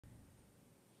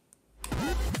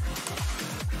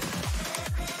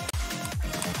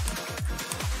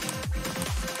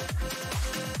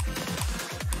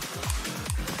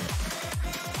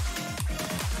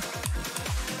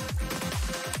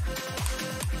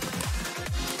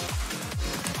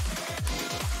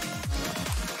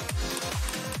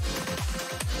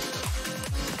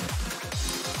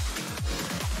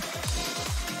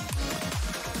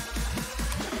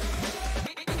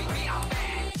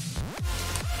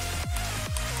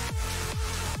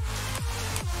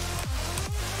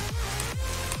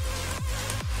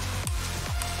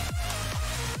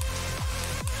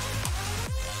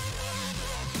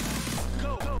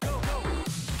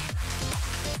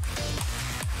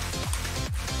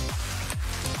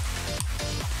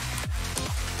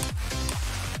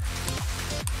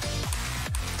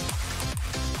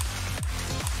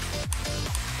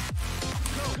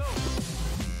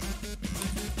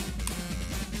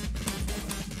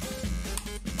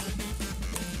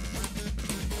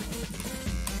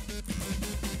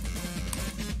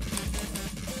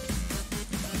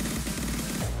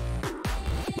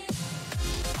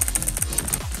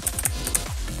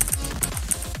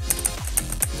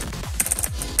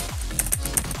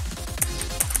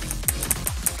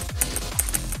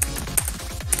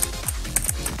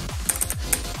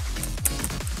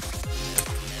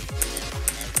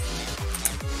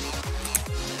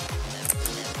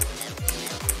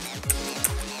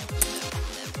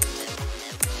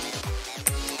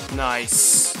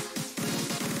Nice.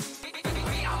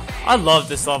 I love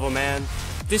this level, man.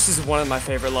 This is one of my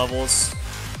favorite levels.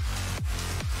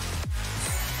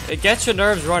 It gets your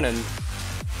nerves running.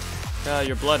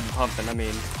 Your blood pumping, I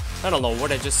mean. I don't know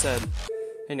what I just said.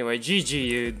 Anyway,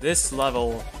 GG, this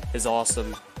level is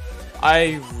awesome.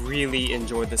 I really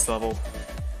enjoyed this level.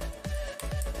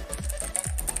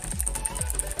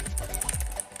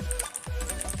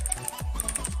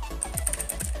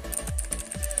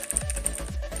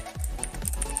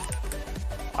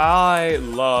 I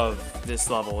love this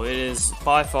level. It is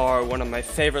by far one of my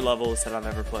favorite levels that I've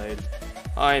ever played.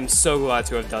 I am so glad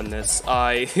to have done this.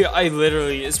 I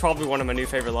literally, it's probably one of my new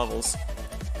favorite levels.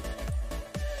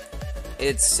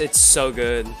 It's so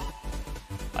good.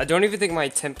 I don't even think my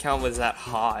attempt count was that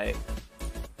high.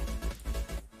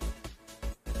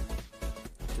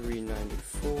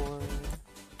 394.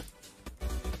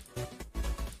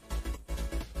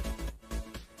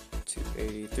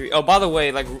 283. Oh, by the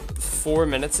way, like 4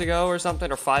 minutes ago or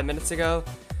something, or 5 minutes ago,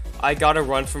 I got a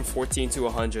run from 14 to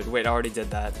 100. Wait, I already did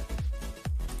that.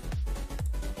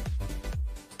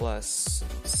 Plus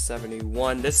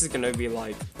 71. This is gonna be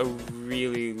like a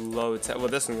really low well,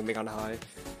 this one's gonna be kind of high.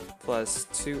 Plus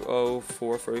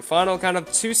 204 for a final count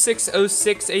of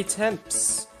 2606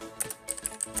 attempts.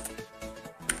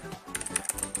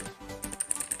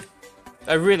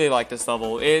 I really like this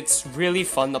level. It's really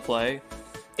fun to play.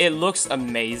 It looks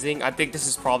amazing. I think this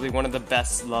is probably one of the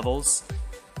best levels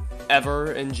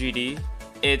ever in GD.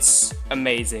 It's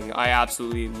amazing. I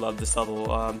absolutely love this level.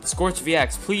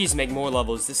 ScorchVX, please make more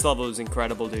levels. This level is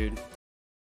incredible, dude.